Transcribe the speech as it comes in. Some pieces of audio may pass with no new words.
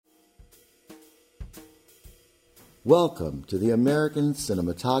Welcome to the American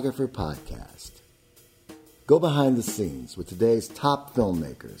Cinematographer Podcast. Go behind the scenes with today's top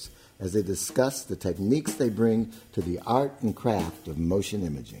filmmakers as they discuss the techniques they bring to the art and craft of motion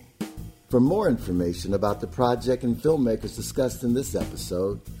imaging. For more information about the project and filmmakers discussed in this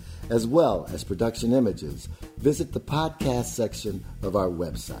episode, as well as production images, visit the podcast section of our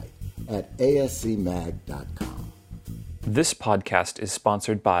website at ascmag.com. This podcast is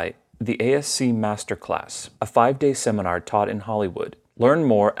sponsored by the ASC Masterclass, a 5-day seminar taught in Hollywood. Learn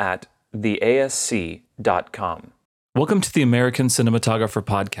more at theasc.com. Welcome to the American Cinematographer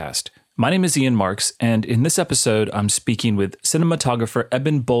Podcast. My name is Ian Marks, and in this episode, I'm speaking with cinematographer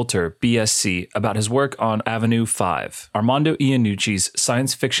Eben Bolter, BSc, about his work on Avenue 5, Armando Iannucci's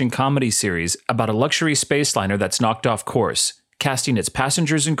science fiction comedy series about a luxury space liner that's knocked off course, casting its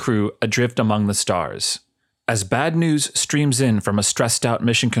passengers and crew adrift among the stars. As bad news streams in from a stressed-out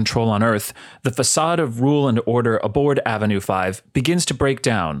mission control on Earth, the facade of rule and order aboard Avenue 5 begins to break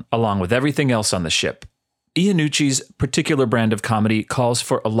down, along with everything else on the ship. Iannucci's particular brand of comedy calls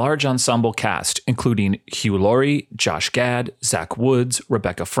for a large ensemble cast, including Hugh Laurie, Josh Gad, Zach Woods,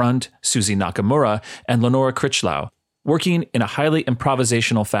 Rebecca Front, Susie Nakamura, and Lenora Critchlow, working in a highly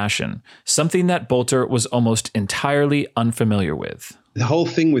improvisational fashion, something that Bolter was almost entirely unfamiliar with. The whole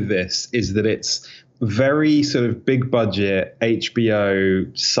thing with this is that it's very sort of big budget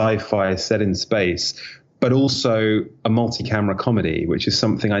HBO sci-fi set in space, but also a multi-camera comedy, which is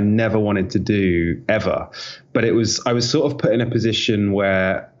something I never wanted to do ever. But I was sort of put in a position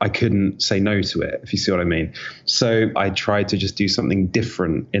where I couldn't say no to it, if you see what I mean. So I tried to just do something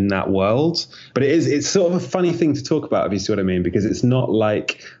different in that world. But it's sort of a funny thing to talk about, if you see what I mean, because it's not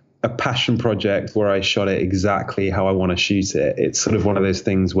like a passion project where I shot it exactly how I want to shoot it. It's sort of one of those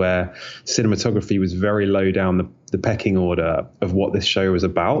things where cinematography was very low down the pecking order of what this show was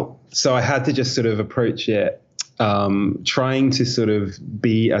about. So I had to just sort of approach it trying to sort of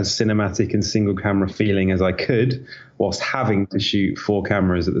be as cinematic and single camera feeling as I could, whilst having to shoot 4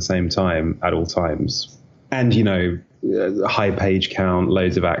 cameras at the same time at all times. And, you know, high page count,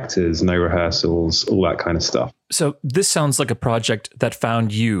 loads of actors, no rehearsals, all that kind of stuff. So this sounds like a project that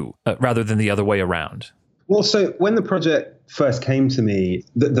found you rather than the other way around. Well, so when the project first came to me,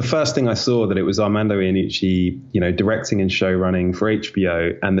 the first thing I saw that it was Armando Iannucci, you know, directing and show running for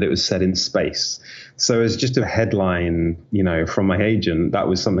HBO, and that it was set in space. So as just a headline, you know, from my agent, that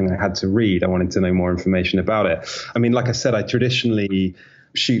was something I had to read. I wanted to know more information about it. I mean, like I said, I traditionally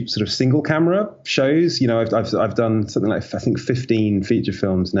shoot sort of single camera shows. You know, I've done something like, I think 15 feature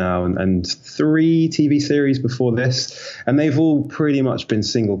films now and 3 TV series before this, and they've all pretty much been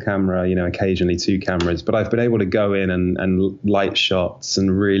single camera, you know, occasionally 2 cameras, but I've been able to go in and light shots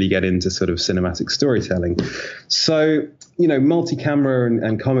and really get into sort of cinematic storytelling. So, you know, multi-camera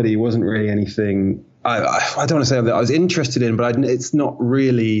and comedy wasn't really anything I don't want to say that I was interested in, but it's not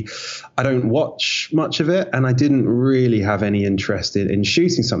really, I don't watch much of it, and I didn't really have any interest in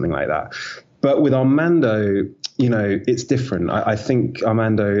shooting something like that. But with Armando, you know, it's different. I think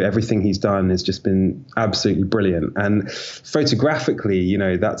Armando, everything he's done has just been absolutely brilliant. And photographically, you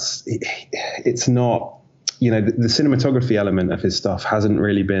know, it's not, you know, the cinematography element of his stuff hasn't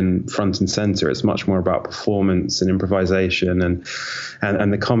really been front and center. It's much more about performance and improvisation and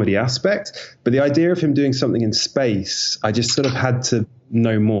the comedy aspect. But the idea of him doing something in space, I just sort of had to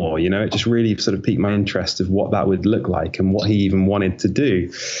know more, you know. It just really sort of piqued my interest of what that would look like and what he even wanted to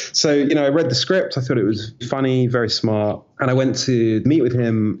do. So, you know, I read the script. I thought it was funny, very smart. And I went to meet with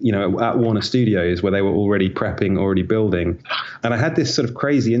him, you know, at Warner Studios, where they were already prepping, already building. And I had this sort of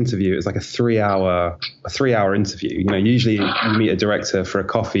crazy interview. It was like a 3-hour interview. You know, usually you meet a director for a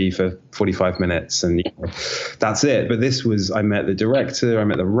coffee for 45 minutes and, you know, that's it. But this was, I met the director, I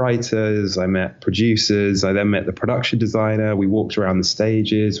met the writers, I met producers, I then met the production designer. We walked around the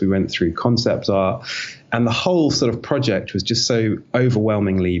stages, we went through concept art, and the whole sort of project was just so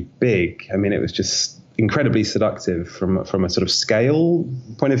overwhelmingly big. I mean, it was just incredibly seductive from a sort of scale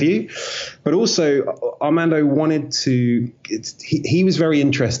point of view. But also Armando wanted to, he was very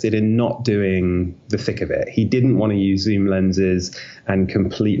interested in not doing the thick of it. He didn't want to use zoom lenses and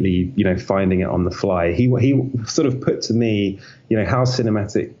completely, you know, finding it on the fly. He sort of put to me, you know, how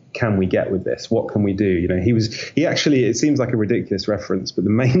cinematic can we get with this? What can we do? You know, he actually, it seems like a ridiculous reference, but the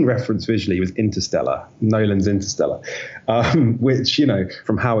main reference visually was Interstellar, Nolan's Interstellar, which, you know,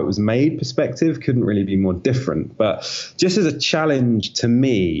 from how it was made perspective, couldn't really be more different. But just as a challenge to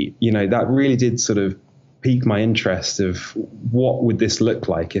me, you know, that really did sort of piqued my interest of what would this look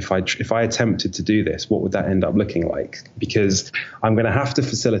like if I attempted to do this. What would that end up looking like? Because I'm going to have to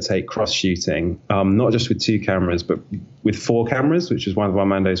facilitate cross shooting, not just with 2 cameras, but with 4 cameras, which is one of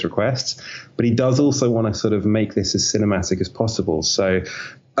Armando's requests. But he does also want to sort of make this as cinematic as possible. So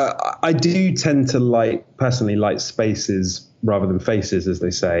I do tend to personally like spaces rather than faces, as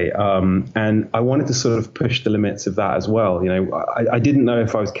they say. And I wanted to sort of push the limits of that as well. I didn't know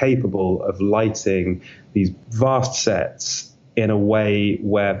if I was capable of lighting these vast sets in a way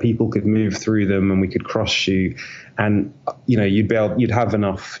where people could move through them and we could cross shoot. And, you'd have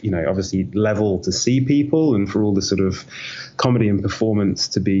enough, obviously level to see people and for all the sort of comedy and performance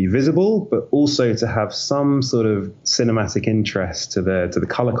to be visible, but also to have some sort of cinematic interest to the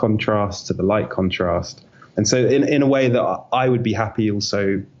color contrast, to the light contrast. And so in a way that I would be happy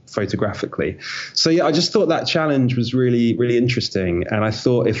also photographically. So yeah, I just thought that challenge was really, really interesting. And I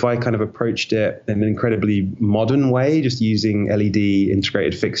thought if I kind of approached it in an incredibly modern way, just using LED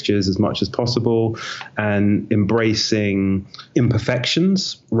integrated fixtures as much as possible and embracing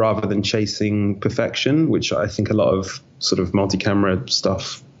imperfections rather than chasing perfection, which I think a lot of sort of multi-camera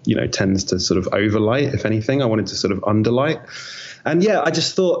stuff, tends to sort of overlight. If anything, I wanted to sort of underlight. And yeah, I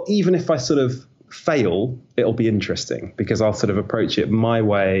just thought even if I sort of fail, it'll be interesting because I'll sort of approach it my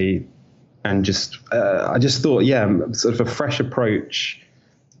way. And I just thought, sort of a fresh approach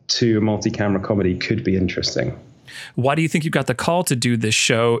to a multi-camera comedy could be interesting. Why do you think you got the call to do this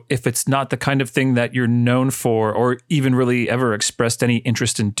show if it's not the kind of thing that you're known for or even really ever expressed any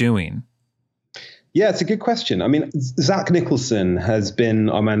interest in doing? Yeah, it's a good question. I mean, Zach Nicholson has been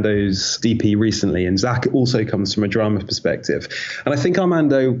Armando's DP recently, and Zach also comes from a drama perspective. And I think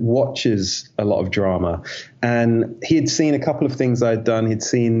Armando watches a lot of drama. And he had seen a couple of things I'd done. He'd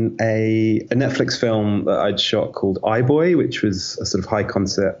seen a Netflix film that I'd shot called iBoy, which was a sort of high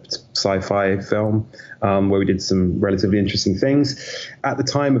concept sci-fi film where we did some relatively interesting things. At the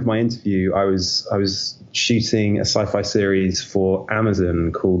time of my interview, I was shooting a sci-fi series for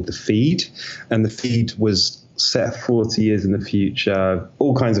Amazon called The Feed. And The Feed was set 40 years in the future,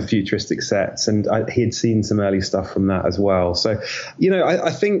 all kinds of futuristic sets. And he had seen some early stuff from that as well. So,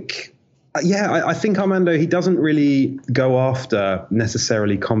 I think... I think Armando, he doesn't really go after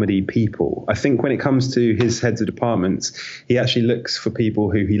necessarily comedy people. I think when it comes to his heads of departments, he actually looks for people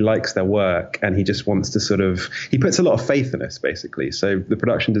who he likes their work and he just wants to he puts a lot of faith in us, basically. So the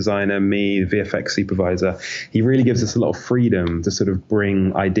production designer, me, the VFX supervisor, he really gives us a lot of freedom to sort of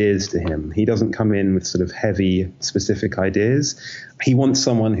bring ideas to him. He doesn't come in with sort of heavy, specific ideas. He wants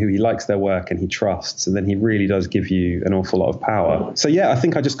someone who he likes their work and he trusts, and then he really does give you an awful lot of power. So yeah, I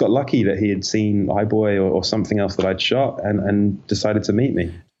think I just got lucky that he had seen iBoy or something else that I'd shot and decided to meet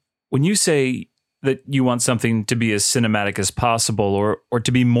me. When you say that you want something to be as cinematic as possible or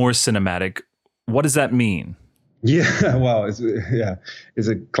to be more cinematic, what does that mean? Yeah, well, it's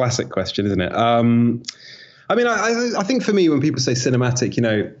a classic question, isn't it? I mean, I think for me, when people say cinematic,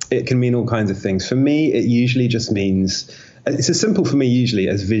 it can mean all kinds of things. For me, it usually just means... It's as simple for me usually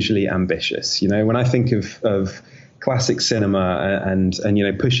as visually ambitious. When I think of classic cinema and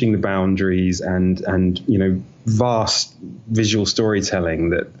pushing the boundaries and vast visual storytelling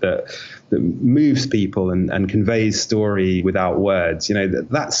that moves people and conveys story without words,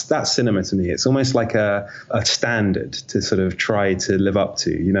 that's cinema to me. It's almost like a standard to sort of try to live up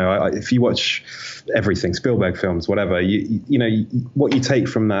to. If you watch everything, Spielberg films, whatever, what you take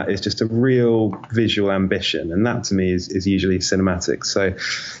from that is just a real visual ambition, and that to me is usually cinematic. So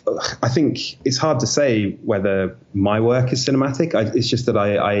I think it's hard to say whether my work is cinematic. It's just that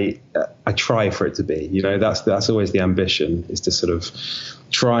I try for it to be. That's always the ambition, is to sort of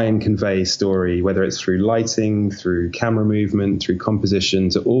try and convey story, whether it's through lighting, through camera movement, through composition,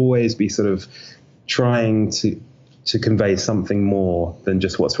 to always be sort of trying to convey something more than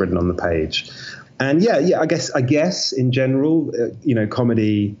just what's written on the page. And I guess in general,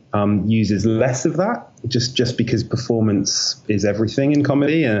 comedy uses less of that, just because performance is everything in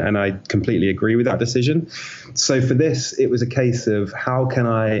comedy, and I completely agree with that decision. So for this, it was a case of how can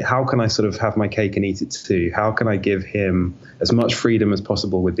I sort of have my cake and eat it too? How can I give him as much freedom as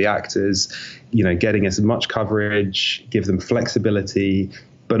possible with the actors, getting as much coverage, give them flexibility,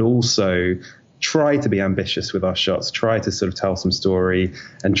 but also try to be ambitious with our shots, try to sort of tell some story,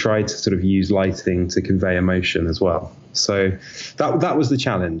 and try to sort of use lighting to convey emotion as well. So that was the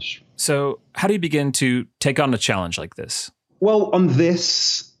challenge. So how do you begin to take on a challenge like this? Well,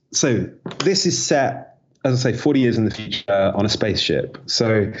 this is set, as I say, 40 years in the future on a spaceship.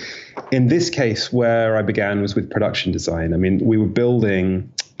 So in this case, where I began was with production design. I mean, we were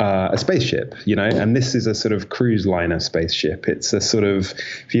building a spaceship, and this is a sort of cruise liner spaceship. It's a sort of,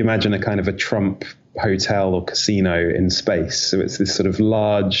 if you imagine a kind of a Trump hotel or casino in space. So it's this sort of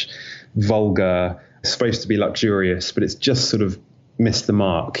large, vulgar, supposed to be luxurious, but it's just sort of missed the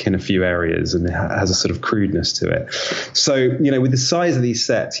mark in a few areas, and it has a sort of crudeness to it. So, with the size of these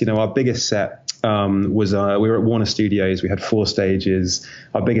sets, our biggest set was we were at Warner Studios. We had 4 stages.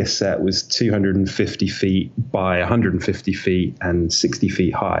 Our biggest set was 250 feet by 150 feet and 60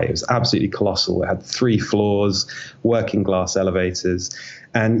 feet high. It was absolutely colossal. It had 3 floors, working glass elevators.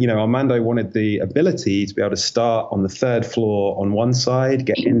 And, Armando wanted the ability to be able to start on the 3rd floor on one side,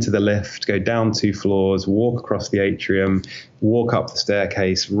 get into the lift, go down 2 floors, walk across the atrium, walk up the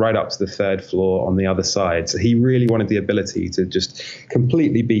staircase, right up to the 3rd floor on the other side. So he really wanted the ability to just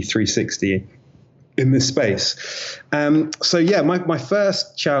completely be 360 in this space. My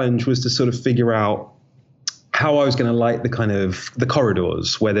first challenge was to sort of figure out how I was going to light the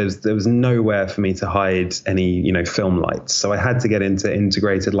corridors where there was nowhere for me to hide any, film lights. So I had to get into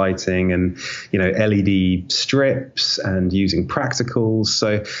integrated lighting and, LED strips and using practicals.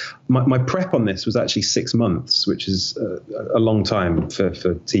 So my prep on this was actually 6 months, which is a long time for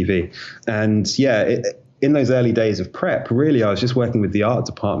TV. And in those early days of prep, really, I was just working with the art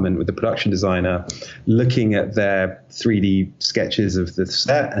department, with the production designer, looking at their 3D sketches of the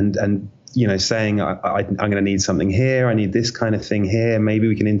set and saying, I'm going to need something here. I need this kind of thing here. Maybe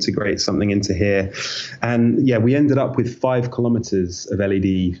we can integrate something into here. And we ended up with 5 kilometers of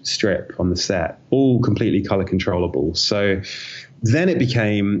LED strip on the set, all completely color controllable. So then it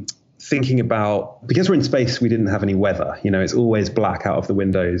became thinking about, because we're in space, we didn't have any weather. It's always black out of the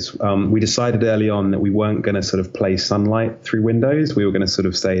windows. We decided early on that we weren't going to sort of play sunlight through windows. We were going to sort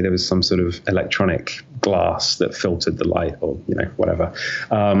of say there was some sort of electronic glass that filtered the light, or whatever.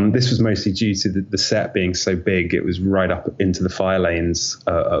 This was mostly due to the set being so big. It was right up into the fire lanes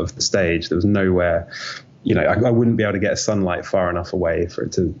of the stage. There was nowhere. I wouldn't be able to get sunlight far enough away for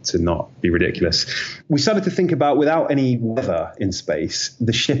it to not be ridiculous. We started to think about, without any weather in space,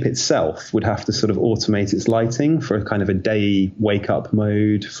 the ship itself would have to sort of automate its lighting for a kind of a day wake up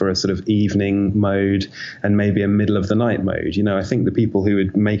mode, for a sort of evening mode, and maybe a middle of the night mode. I think the people who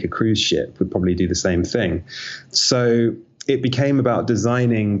would make a cruise ship would probably do the same thing. So it became about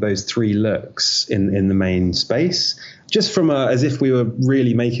designing those 3 looks in the main space, just from as if we were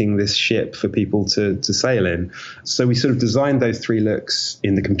really making this ship for people to sail in. So we sort of designed those 3 looks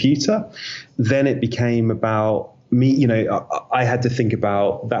in the computer. Then it became about me, I had to think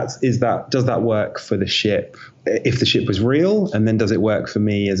about does that work for the ship if the ship was real? And then does it work for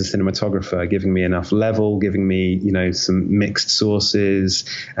me as a cinematographer, giving me enough level, giving me, some mixed sources,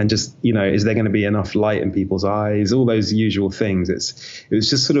 and just, is there going to be enough light in people's eyes? All those usual things. It was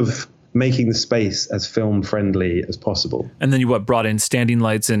just sort of making the space as film friendly as possible. And then you brought in standing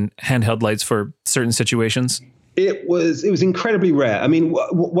lights and handheld lights for certain situations? It was incredibly rare. I mean,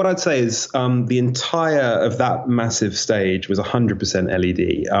 what I'd say is the entire of that massive stage was 100%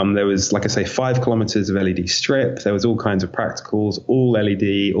 LED. There was, like I say, 5 kilometers of LED strip. There was all kinds of practicals, all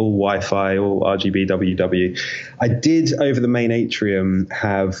LED, all Wi-Fi, all RGB, WW. I did, over the main atrium,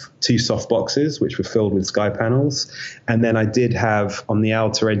 have 2 soft boxes, which were filled with sky panels. And then I did have, on the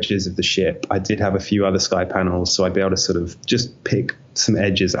outer edges of the ship, I did have a few other sky panels. So I'd be able to sort of just pick some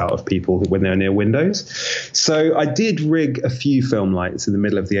edges out of people when they're near windows. So I did rig a few film lights in the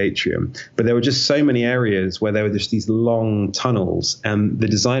middle of the atrium, but there were just so many areas where there were just these long tunnels, and the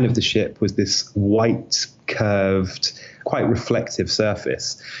design of the ship was this white, curved, quite reflective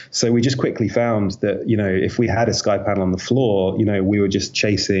surface. So we just quickly found that, if we had a sky panel on the floor, we were just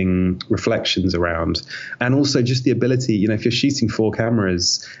chasing reflections around. And also just the ability, if you're shooting 4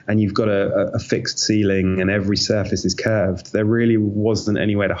 cameras and you've got a fixed ceiling and every surface is curved, there really wasn't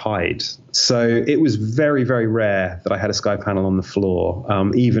anywhere to hide. So it was very, very rare that I had a sky panel on the floor,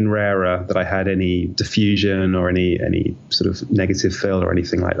 even rarer that I had any diffusion or any sort of negative fill or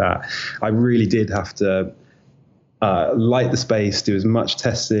anything like that. I really did have to light the space, do as much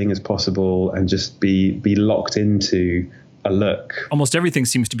testing as possible, and just be locked into a look. Almost everything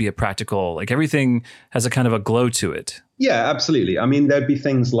seems to be a practical, like everything has a kind of a glow to it. Yeah, absolutely. I mean, there'd be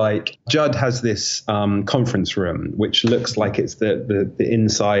things like Judd has this conference room, which looks like it's the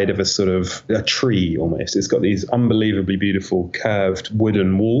inside of a sort of a tree almost. It's got these unbelievably beautiful curved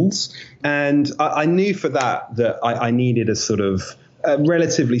wooden walls. And I knew for that I needed a sort of a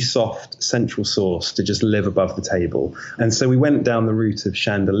relatively soft central source to just live above the table. And so we went down the route of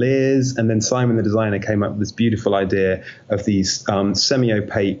chandeliers, and then Simon, the designer, came up with this beautiful idea of these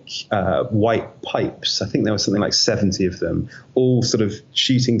semi-opaque white pipes. I think there was something like 70 of them, all sort of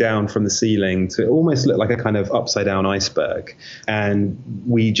shooting down from the ceiling to almost look like a kind of upside down iceberg. And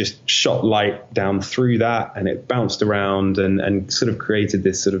we just shot light down through that, and it bounced around and sort of created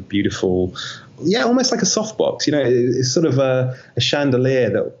this sort of beautiful yeah, almost like a softbox. It's sort of a chandelier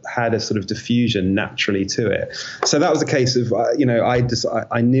that had a sort of diffusion naturally to it. So that was a case of,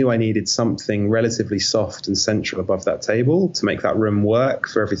 I knew I needed something relatively soft and central above that table to make that room work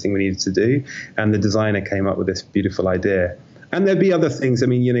for everything we needed to do. And the designer came up with this beautiful idea. And there'd be other things. I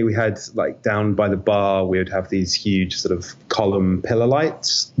mean, we had like down by the bar, we would have these huge sort of column pillar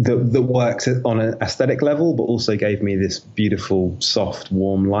lights that worked on an aesthetic level, but also gave me this beautiful, soft,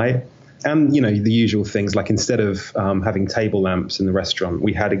 warm light. And, the usual things, like instead of having table lamps in the restaurant,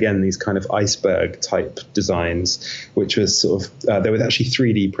 we had, again, these kind of iceberg type designs, which was sort of, they were actually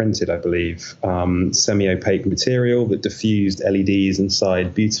 3D printed, I believe, semi-opaque material that diffused LEDs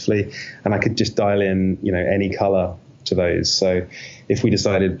inside beautifully. And I could just dial in, any color to those. So if we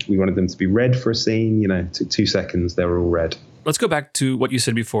decided we wanted them to be red for a scene, 2 seconds, they were all red. Let's go back to what you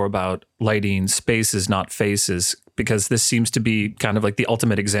said before about lighting spaces, not faces, because this seems to be kind of like the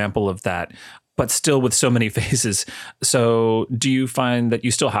ultimate example of that, but still with so many faces. So do you find that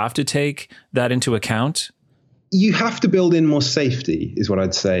you still have to take that into account? You have to build in more safety, is what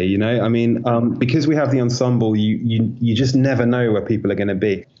I'd say. I mean, because we have the ensemble, you just never know where people are going to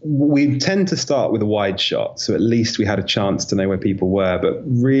be. We tend to start with a wide shot, so at least we had a chance to know where people were. But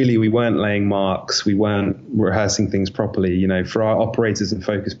really, we weren't laying marks. We weren't rehearsing things properly. For our operators and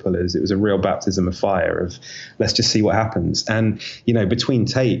focus pullers, it was a real baptism of fire of let's just see what happens. And between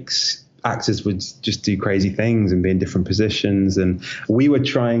takes, actors would just do crazy things and be in different positions. And we were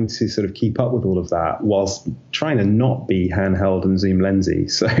trying to sort of keep up with all of that whilst trying to not be handheld and zoom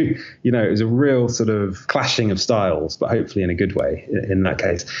lensy. So, it was a real sort of clashing of styles, but hopefully in a good way in that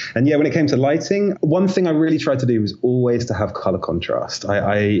case. And yeah, when it came to lighting, one thing I really tried to do was always to have color contrast.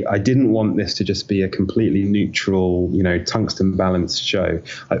 I didn't want this to just be a completely neutral, tungsten balanced show.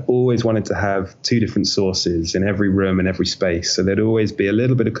 I always wanted to have two different sources in every room and every space. So there'd always be a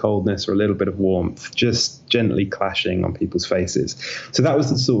little bit of coldness or a little bit of warmth, just gently clashing on people's faces. So that was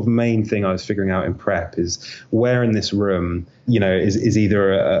the sort of main thing I was figuring out in prep, is where in this room, is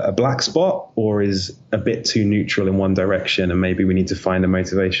either a black spot or is a bit too neutral in one direction. And maybe we need to find a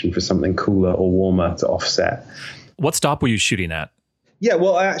motivation for something cooler or warmer to offset. What stop were you shooting at? Yeah,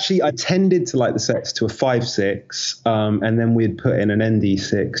 well, I tended to light the sets to a 5.6, and then we'd put in an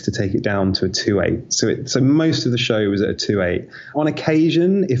ND6 to take it down to a 2.8. So most of the show was at a 2.8. On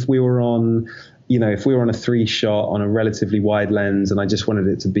occasion, if we were on a 3 shot on a relatively wide lens and I just wanted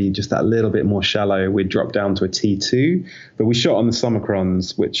it to be just that little bit more shallow, we'd drop down to a T2. But we shot on the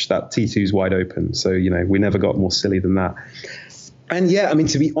Summicrons, which that T2 is wide open. So, we never got more silly than that. And yeah, I mean,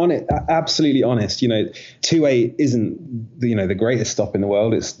 to be honest, absolutely honest, 2.8 isn't the greatest stop in the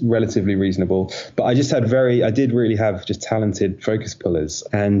world. It's relatively reasonable, but I did really have just talented focus pullers.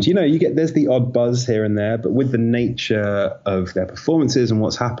 And, there's the odd buzz here and there, but with the nature of their performances and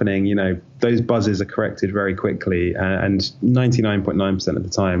what's happening, those buzzes are corrected very quickly. And 99.9% of the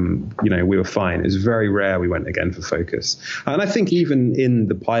time, we were fine. It was very rare we went again for focus. And I think even in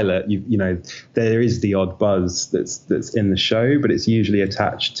the pilot, there is the odd buzz that's in the show, but it's usually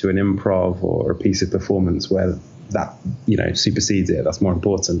attached to an improv or a piece of performance where that, supersedes it. That's more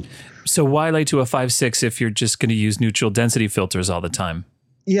important. So why lay to a 5.6 if you're just going to use neutral density filters all the time?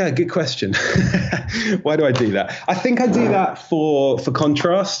 Yeah, good question. Why do I do that? I think I do that for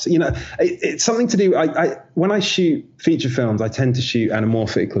contrast. It's something to do. When I shoot feature films, I tend to shoot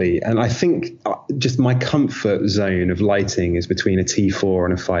anamorphically, and I think just my comfort zone of lighting is between a T4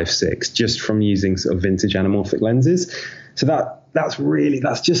 and a 5.6, just from using sort of vintage anamorphic lenses. So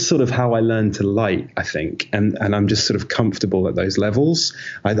that's just sort of how I learned to light, I think. And I'm just sort of comfortable at those levels.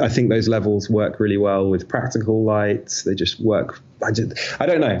 I think those levels work really well with practical lights. They just work. I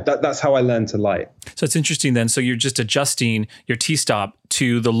don't know. That's how I learned to light. So it's interesting then. So you're just adjusting your T-stop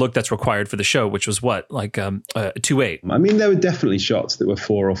to the look that's required for the show, which was what, like 2.8? I mean, there were definitely shots that were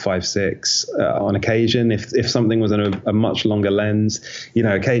 4 or 5.6 on occasion. If something was on a much longer lens,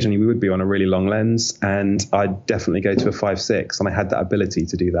 occasionally we would be on a really long lens, and I'd definitely go to a 5.6, and I had that ability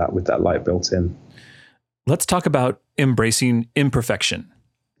to do that with that light built in. Let's talk about embracing imperfection.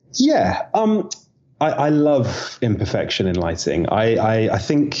 Yeah. I love imperfection in lighting. I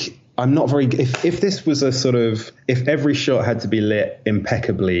think I'm not very, if this was a sort of, if every shot had to be lit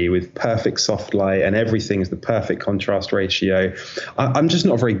impeccably with perfect soft light and everything's the perfect contrast ratio, I'm just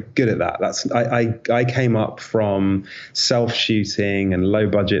not very good at that. I came up from self-shooting and low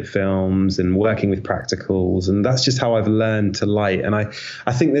budget films and working with practicals, and that's just how I've learned to light. And I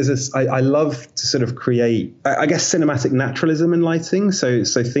think there's this, I love to sort of create, I guess, cinematic naturalism in lighting. So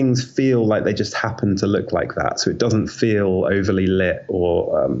things feel like they just happen to look like that. So it doesn't feel overly lit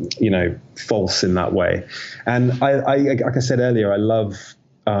or, false in that way. And like I said earlier, I love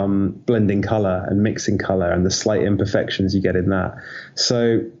blending color and mixing color and the slight imperfections you get in that.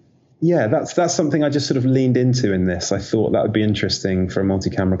 So yeah, that's something I just sort of leaned into in this. I thought that would be interesting for a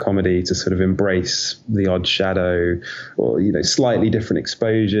multi-camera comedy to sort of embrace the odd shadow or, slightly different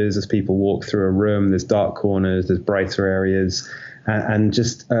exposures as people walk through a room. There's dark corners, there's brighter areas, and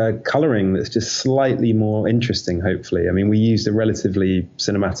just coloring that's just slightly more interesting, hopefully. I mean, we used a relatively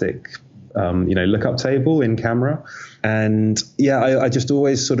cinematic lookup table in camera. And yeah, I just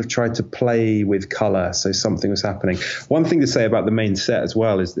always sort of tried to play with color. So something was happening. One thing to say about the main set as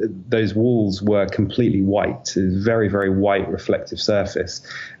well is that those walls were completely white. It was very, very white reflective surface.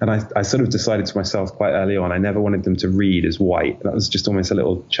 And I sort of decided to myself quite early on, I never wanted them to read as white. That was just almost a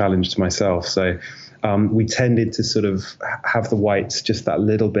little challenge to myself. So we tended to sort of have the whites just that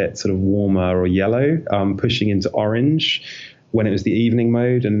little bit sort of warmer or yellow, pushing into orange when it was the evening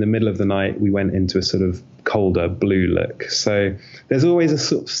mode, and in the middle of the night, we went into a sort of colder blue look. So there's always a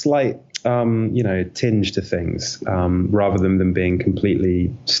sort of slight, tinge to things, rather than them being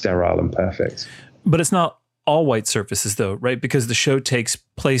completely sterile and perfect. But it's not all white surfaces though, right? Because the show takes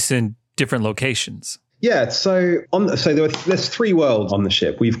place in different locations. Yeah, there's three worlds on the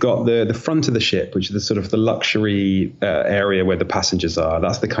ship. We've got the front of the ship, which is the sort of the luxury area where the passengers are.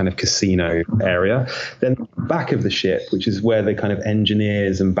 That's the kind of casino area. Then the back of the ship, which is where the kind of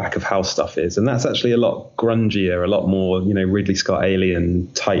engineers and back of house stuff is. And that's actually a lot grungier, a lot more, Ridley Scott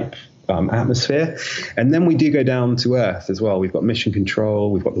Alien type atmosphere. And then we do go down to Earth as well. We've got Mission Control,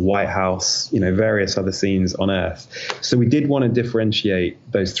 we've got the White House, various other scenes on Earth. So we did want to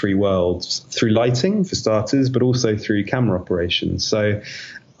differentiate those three worlds through lighting for starters, but also through camera operations. So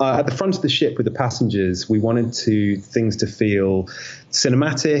at the front of the ship with the passengers, we wanted things to feel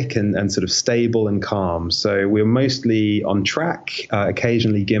cinematic and sort of stable and calm. So we were mostly on track,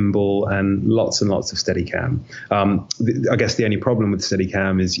 occasionally gimbal, and lots of Steadicam. I guess the only problem with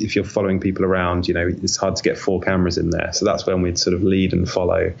Steadicam is if you're following people around, it's hard to get 4 cameras in there. So that's when we'd sort of lead and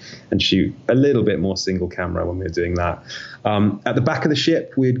follow and shoot a little bit more single camera when we were doing that. At the back of the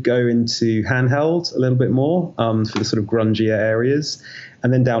ship, we'd go into handheld a little bit more for the sort of grungier areas.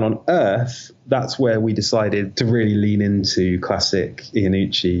 And then down on Earth, that's where we decided to really lean into classic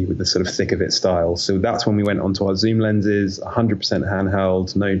Iannucci with the sort of thick of it style. So that's when we went onto our zoom lenses, 100%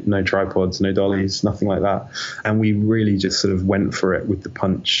 handheld, no tripods, no dollies, nothing like that. And we really just sort of went for it with the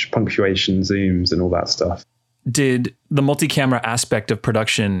punctuation zooms and all that stuff. Did the multi-camera aspect of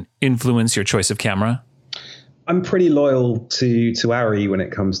production influence your choice of camera? I'm pretty loyal to ARRI when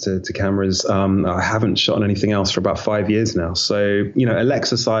it comes to cameras. I haven't shot on anything else for about 5 years now. So,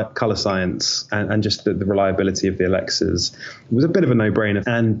 Alexa color science and just the reliability of the Alexas was a bit of a no-brainer.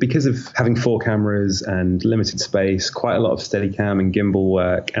 And because of having 4 cameras and limited space, quite a lot of Steadicam and gimbal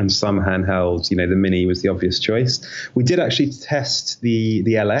work and some handhelds, the Mini was the obvious choice. We did actually test the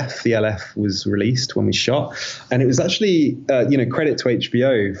LF. The LF was released when we shot. And it was actually, credit to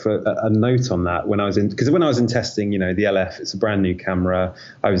HBO for a note on that when I was in testing, the LF, it's a brand new camera.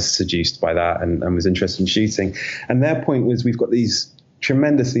 I was seduced by that and was interested in shooting. And their point was, we've got these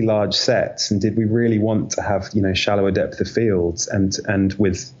tremendously large sets, and did we really want to have, shallower depth of fields and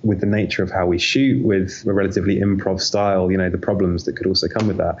with the nature of how we shoot with a relatively improv style, the problems that could also come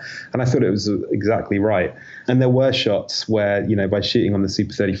with that. And I thought it was exactly right. And there were shots where, by shooting on the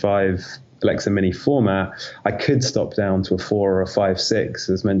Super 35 Alexa Mini format, I could stop down to a 4 or a 5.6,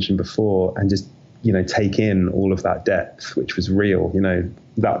 as mentioned before, and just take in all of that depth, which was real.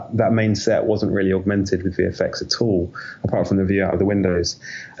 That main set wasn't really augmented with VFX at all, apart from the view out of the windows.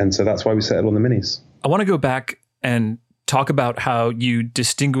 And so that's why we settled on the Minis. I want to go back and talk about how you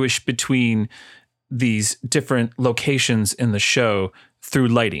distinguish between these different locations in the show through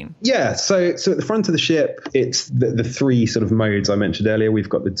lighting. Yeah, so at the front of the ship, it's the 3 sort of modes I mentioned earlier. We've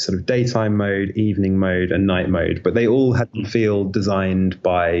got the sort of daytime mode, evening mode, and night mode, but they all had to feel designed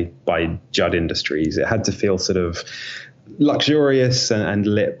by Judd Industries. It had to feel sort of luxurious and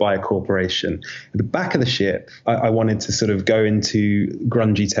lit by a corporation. At the back of the ship, I wanted to sort of go into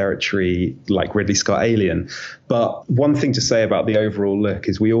grungy territory like Ridley Scott Alien. But one thing to say about the overall look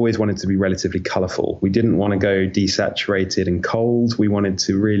is we always wanted to be relatively colorful. We didn't want to go desaturated and cold. We wanted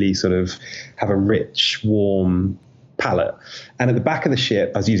to really sort of have a rich, warm palette. And at the back of the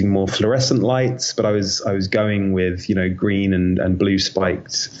ship, I was using more fluorescent lights, but I was going with, green and blue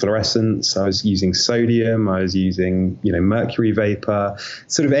spiked fluorescence. I was using sodium. I was using, mercury vapor,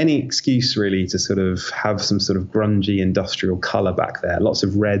 sort of any excuse really to sort of have some sort of grungy industrial color back there. Lots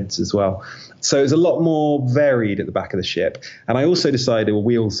of reds as well. So it was a lot more varied at the back of the ship. And we also decided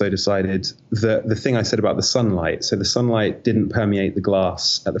that the thing I said about the sunlight, so the sunlight didn't permeate the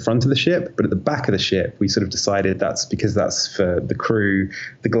glass at the front of the ship, but at the back of the ship, we sort of decided that's because that's for the crew.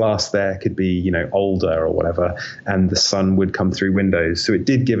 The glass there could be, you know, older or whatever, and the sun would come through windows. So it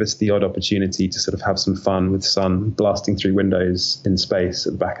did give us the odd opportunity to sort of have some fun with sun blasting through windows in space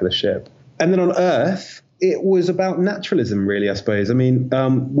at the back of the ship. And then on Earth, it was about naturalism, really, I suppose. I mean,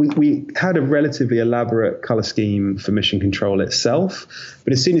 we had a relatively elaborate color scheme for Mission Control itself,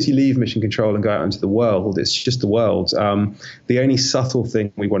 but as soon as you leave Mission Control and go out into the world, it's just the world. The only subtle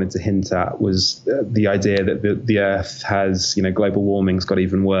thing we wanted to hint at was the idea that the Earth has, you know, global warming's got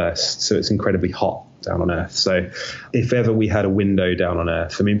even worse, so it's incredibly hot down on Earth. So if ever we had a window down on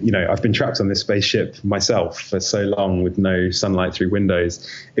Earth, I mean, you know, I've been trapped on this spaceship myself for so long with no sunlight through windows.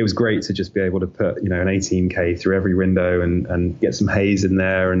 It was great to just be able to put, you know, an 18K through every window and get some haze in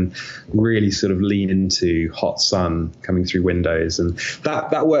there and really sort of lean into hot sun coming through windows. And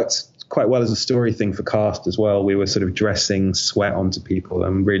that worked quite well as a story thing for cast as well. We were sort of dressing sweat onto people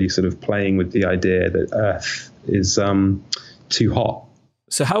and really sort of playing with the idea that Earth is too hot.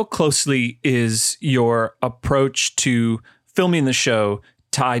 So how closely is your approach to filming the show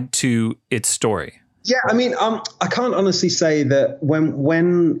tied to its story? Yeah, I mean, I can't honestly say that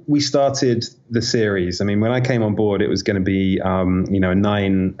when we started the series, I mean, when I came on board, it was going to be, you know, a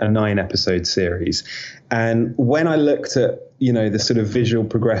nine episode series. And when I looked at, you know, the sort of visual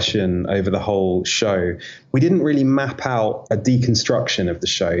progression over the whole show, we didn't really map out a deconstruction of the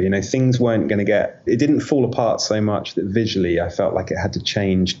show. You know, things weren't going to it didn't fall apart so much that visually I felt like it had to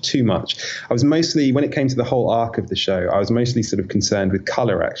change too much. I was mostly, when it came to the whole arc of the show, I was mostly sort of concerned with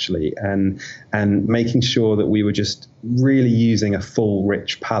color actually, and making sure that we were just really using a full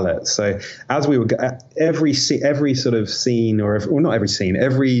rich palette. So as we were every sort of scene not every scene,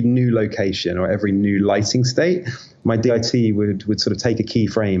 every new location or every new lighting state, my DIT would sort of take a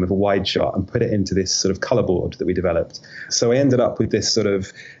keyframe of a wide shot and put it into this sort of color board that we developed. So I ended up with this sort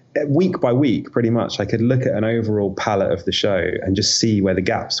of week by week, pretty much, I could look at an overall palette of the show and just see where the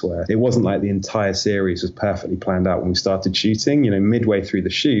gaps were. It wasn't like the entire series was perfectly planned out when we started shooting. You know, midway through the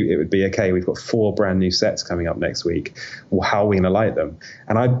shoot, it would be, okay, we've got 4 brand new sets coming up next week. Well, how are we going to light them?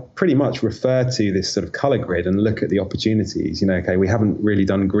 And I pretty much refer to this sort of color grid and look at the opportunities. You know, okay, we haven't really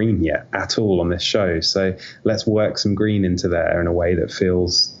done green yet at all on this show, so let's work some green into there in a way that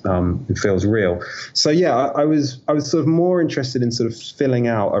feels real. So yeah, I was sort of more interested in sort of filling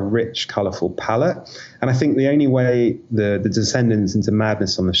out a rich, colorful palette. And I think the only way the descendants into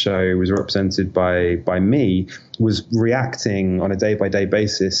madness on the show was represented by me was reacting on a day-by-day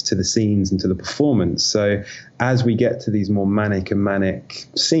basis to the scenes and to the performance. So as we get to these more manic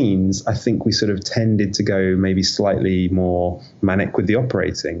scenes, I think we sort of tended to go maybe slightly more manic with the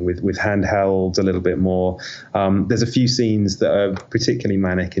operating, with handheld a little bit more. There's a few scenes that are particularly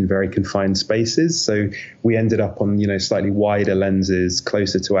manic in very confined spaces. So we ended up on, you know, slightly wider lenses,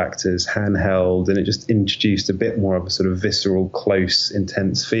 closer to actors, handheld, and it just introduced a bit more of a sort of visceral, close,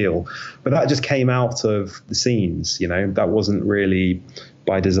 intense feel. But that just came out of the scenes, you know, that wasn't really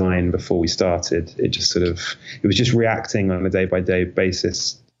by design before we started. It was just reacting on a day-by-day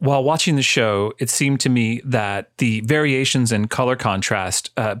basis. While watching the show, it seemed to me that the variations in color contrast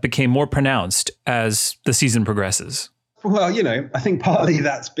became more pronounced as the season progresses. Well, you know, I think partly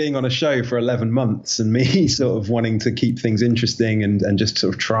that's being on a show for 11 months and me sort of wanting to keep things interesting and just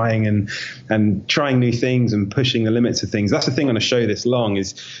sort of trying new things and pushing the limits of things. That's the thing on a show this long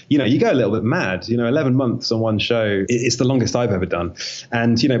is, you know, you go a little bit mad. You know, 11 months on one show, it's the longest I've ever done.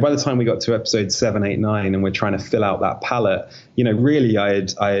 And, you know, by the time we got to episode 7, 8, 9 and we're trying to fill out that palette, you know, really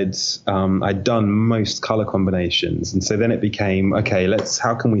I'd done most color combinations. And so then it became, okay,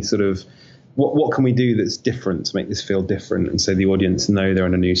 how can we sort of, what can we do that's different to make this feel different, and so the audience know they're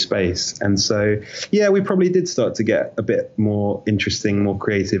in a new space? And so, yeah, we probably did start to get a bit more interesting, more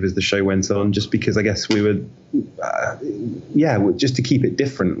creative as the show went on, just because I guess we were, just to keep it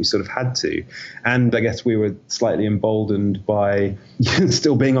different, we sort of had to. And I guess we were slightly emboldened by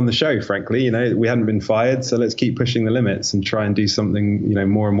still being on the show, frankly. You know, we hadn't been fired, so let's keep pushing the limits and try and do something, you know,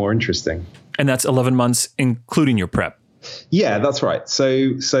 more and more interesting. And that's 11 months, including your prep. Yeah, that's right. So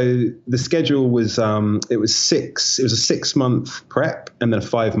the schedule was it was a 6-month prep and then a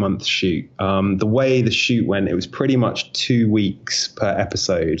 5-month shoot. The way the shoot went, it was pretty much 2 weeks per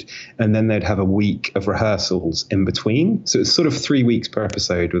episode, and then they'd have a week of rehearsals in between. So it's sort of 3 weeks per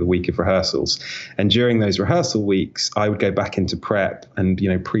episode with a week of rehearsals. And during those rehearsal weeks, I would go back into prep and, you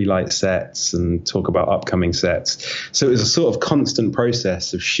know, pre-light sets and talk about upcoming sets. So it was a sort of constant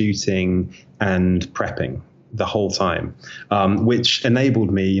process of shooting and prepping the whole time, which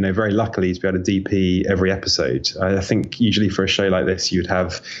enabled me, you know, very luckily to be able to DP every episode. I think usually for a show like this, you'd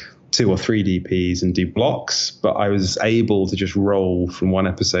have 2 or 3 DPs and do blocks, but I was able to just roll from one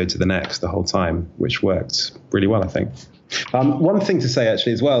episode to the next the whole time, which worked really well, I think. One thing to say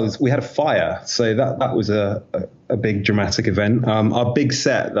actually as well is we had a fire. So that was a big dramatic event. Our big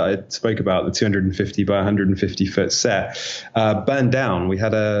set that I spoke about, the 250 by 150 foot set, burned down. We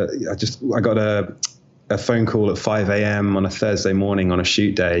had I got a phone call at 5 a.m. on a Thursday morning on a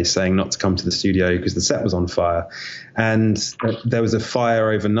shoot day saying not to come to the studio because the set was on fire. And there was a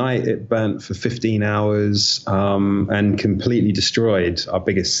fire overnight. It burnt for 15 hours and completely destroyed our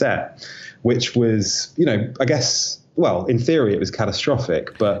biggest set, which was, I guess, well, in theory, it was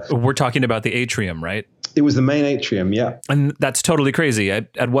catastrophic. But we're talking about the atrium, right? It was the main atrium, yeah. And that's totally crazy.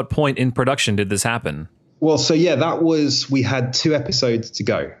 At what point in production did this happen? Well, so yeah, we had 2 episodes to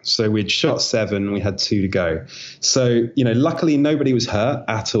go. So we'd shot 7, we had 2 to go. So, luckily nobody was hurt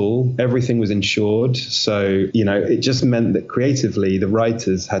at all. Everything was insured. So, it just meant that creatively the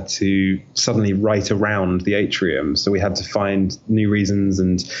writers had to suddenly write around the atrium. So we had to find new reasons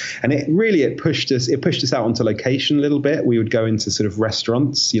and it pushed us out onto location a little bit. We would go into sort of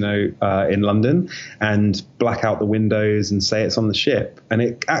restaurants, in London and black out the windows and say it's on the ship. And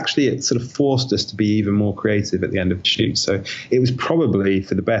it sort of forced us to be even more creative at the end of the shoot. So it was probably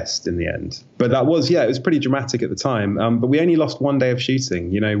for the best in the end. But it was pretty dramatic at the time. But we only lost 1 day of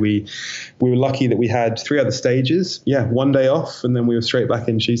shooting. We were lucky that we had 3 other stages. Yeah, 1 day off, and then we were straight back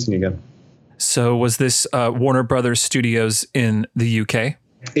in shooting again. So was this Warner Brothers Studios in the UK?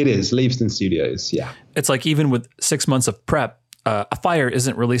 It is, Leavesden Studios, yeah. It's like even with 6 months of prep, a fire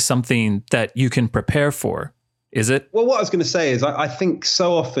isn't really something that you can prepare for. Is it? Well, what I was going to say is I think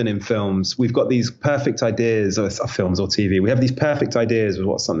so often in films, we've got these perfect ideas, or films or TV. We have these perfect ideas of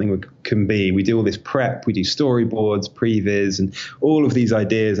what something can be. We do all this prep, we do storyboards, previs, and all of these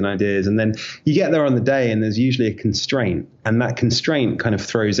ideas. And then you get there on the day and there's usually a constraint. And that constraint kind of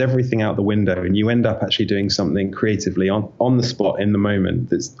throws everything out the window. And you end up actually doing something creatively on the spot in the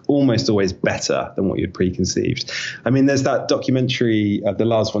moment that's almost always better than what you'd preconceived. I mean, there's that documentary, the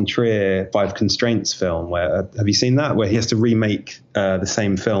Lars von Trier 5 Constraints film, where have you seen that? Where he has to remake the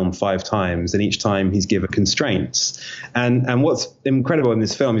same film 5 times, and each time he's given constraints. And what's incredible in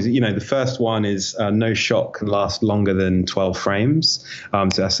this film is, the first one is no shot can last longer than 12 frames.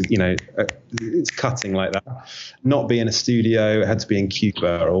 So that's, it's cutting like that. Not be in a studio, it had to be in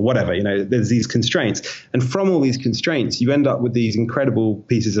Cuba or whatever. There's these constraints. And from all these constraints, you end up with these incredible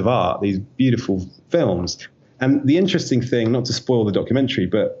pieces of art, these beautiful films. And the interesting thing, not to spoil the documentary,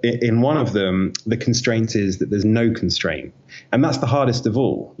 but in one of them, the constraint is that there's no constraint. And that's the hardest of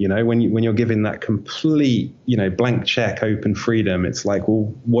all, when you're given that complete, blank check, open freedom, it's like,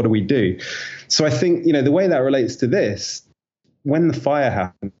 well, what do we do? So I think, the way that relates to this, when the fire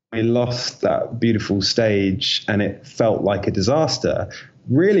happened, we lost that beautiful stage and it felt like a disaster.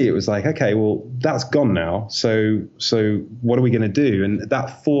 Really, it was like, okay, well, that's gone now. So what are we going to do? And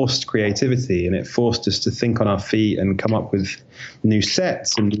that forced creativity, and it forced us to think on our feet and come up with new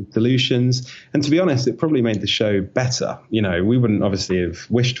sets and new solutions. And to be honest, it probably made the show better. We wouldn't obviously have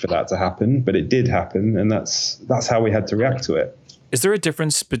wished for that to happen, but it did happen. And that's how we had to react to it. Is there a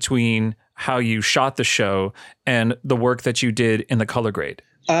difference between how you shot the show and the work that you did in the color grade?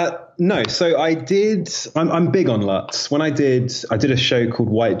 No. So I'm big on LUTs. When I did a show called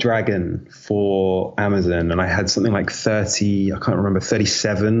White Dragon for Amazon, and I had something like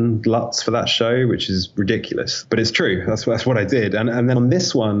 37 LUTs for that show, which is ridiculous, but it's true. That's what I did. And then on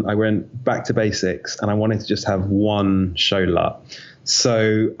this one, I went back to basics and I wanted to just have one show LUT.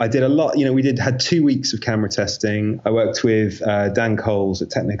 So I did a lot, we had 2 weeks of camera testing. I worked with Dan Coles at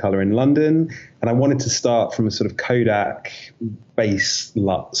Technicolor in London, and I wanted to start from a sort of Kodak base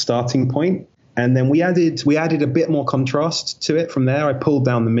starting point. And then we added a bit more contrast to it from there. I pulled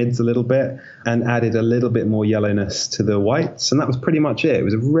down the mids a little bit and added a little bit more yellowness to the whites. And that was pretty much it. It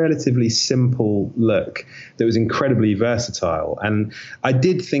was a relatively simple look that was incredibly versatile. And I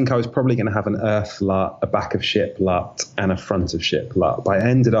did think I was probably going to have an earth LUT, a back of ship LUT, and a front of ship LUT. But I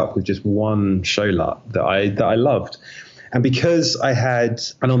ended up with just one show LUT that I loved. And because I had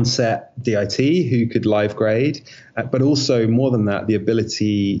an on-set DIT who could live grade, but also more than that, the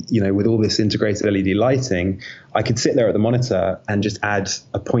ability, with all this integrated LED lighting, I could sit there at the monitor and just add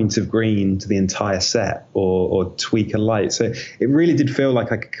a point of green to the entire set or tweak a light. So it really did feel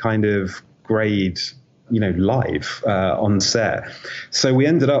like I could kind of grade live on set. So we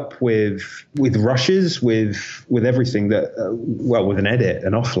ended up with rushes, with everything that, with an edit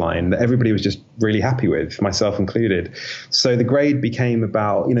and offline that everybody was just really happy with, myself included. So the grade became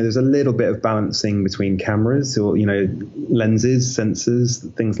about, there's a little bit of balancing between cameras or, lenses,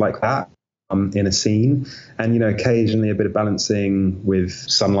 sensors, things like that. in a scene, and occasionally a bit of balancing with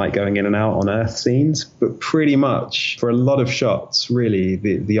sunlight going in and out on Earth scenes, but pretty much for a lot of shots really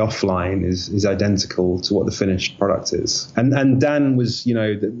the offline is identical to what the finished product is. And Dan was,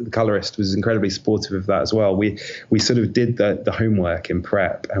 the colorist, was incredibly supportive of that as well. We sort of did the homework in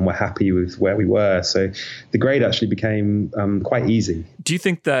prep and were happy with where we were, so the grade actually became quite easy. Do you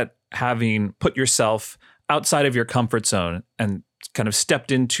think that having put yourself outside of your comfort zone and kind of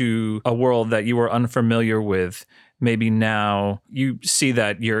stepped into a world that you were unfamiliar with, maybe now you see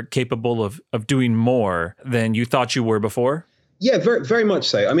that you're capable of doing more than you thought you were before? Yeah, very, very much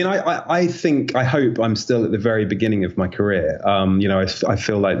so. I mean, I hope I'm still at the very beginning of my career. I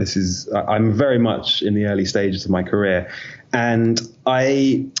feel like I'm very much in the early stages of my career, and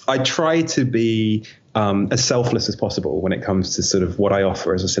I try to be as selfless as possible when it comes to sort of what I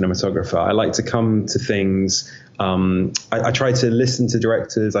offer as a cinematographer. I like to come to things. I try to listen to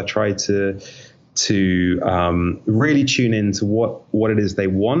directors. I try to really tune into what it is they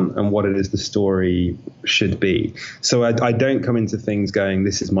want and what it is the story should be. So I don't come into things going,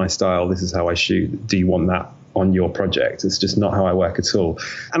 this is my style, this is how I shoot. Do you want that on your project? It's just not how I work at all.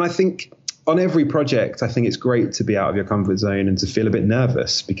 And I think on every project, I think it's great to be out of your comfort zone and to feel a bit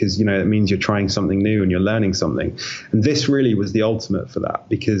nervous because, it means you're trying something new and you're learning something. And this really was the ultimate for that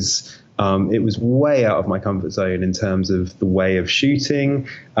because it was way out of my comfort zone in terms of the way of shooting.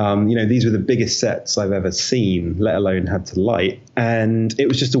 These were the biggest sets I've ever seen, let alone had to light. And it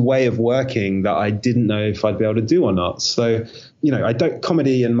was just a way of working that I didn't know if I'd be able to do or not. So,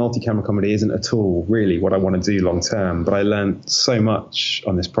 comedy and multi-camera comedy isn't at all really what I want to do long term. But I learned so much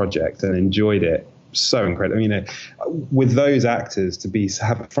on this project and enjoyed it so incredible. With those actors to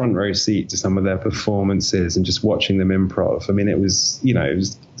have a front row seat to some of their performances and just watching them improv. I mean,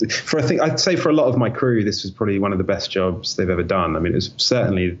 I'd say for a lot of my crew, this was probably one of the best jobs they've ever done. I mean, it was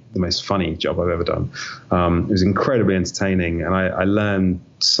certainly the most funny job I've ever done. It was incredibly entertaining, and I learned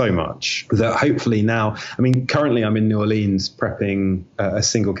so much that hopefully now, currently I'm in New Orleans prepping a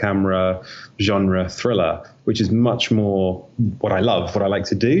single camera genre thriller, which is much more what I love, what I like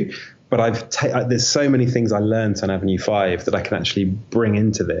to do. But there's so many things I learned on Avenue 5 that I can actually bring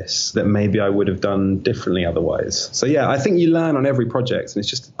into this that maybe I would have done differently otherwise. So yeah, I think you learn on every project, and it's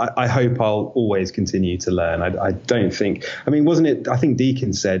just I hope I'll always continue to learn. I don't think, wasn't it? I think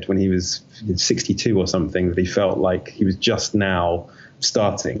Deacon said when he was 62 or something that he felt like he was just now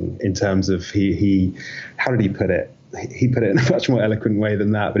starting in terms of he how did he put it? He put it in a much more eloquent way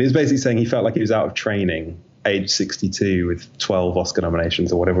than that. But he was basically saying he felt like he was out of training, age 62 with 12 Oscar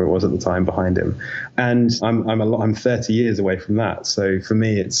nominations or whatever it was at the time behind him. And I'm 30 years away from that. So for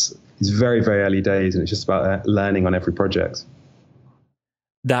me, it's very, very early days, and it's just about learning on every project.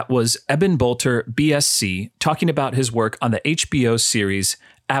 That was Eben Bolter, BSc, talking about his work on the HBO series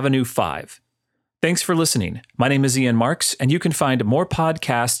Avenue 5. Thanks for listening. My name is Ian Marks, and you can find more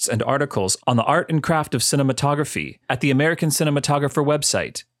podcasts and articles on the art and craft of cinematography at the American Cinematographer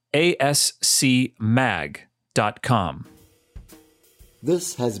website, ascmag.com.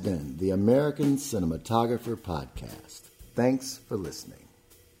 This has been the American Cinematographer Podcast. Thanks for listening.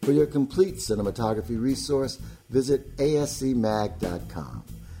 For your complete cinematography resource, visit ascmag.com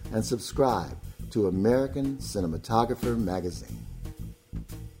and subscribe to American Cinematographer Magazine.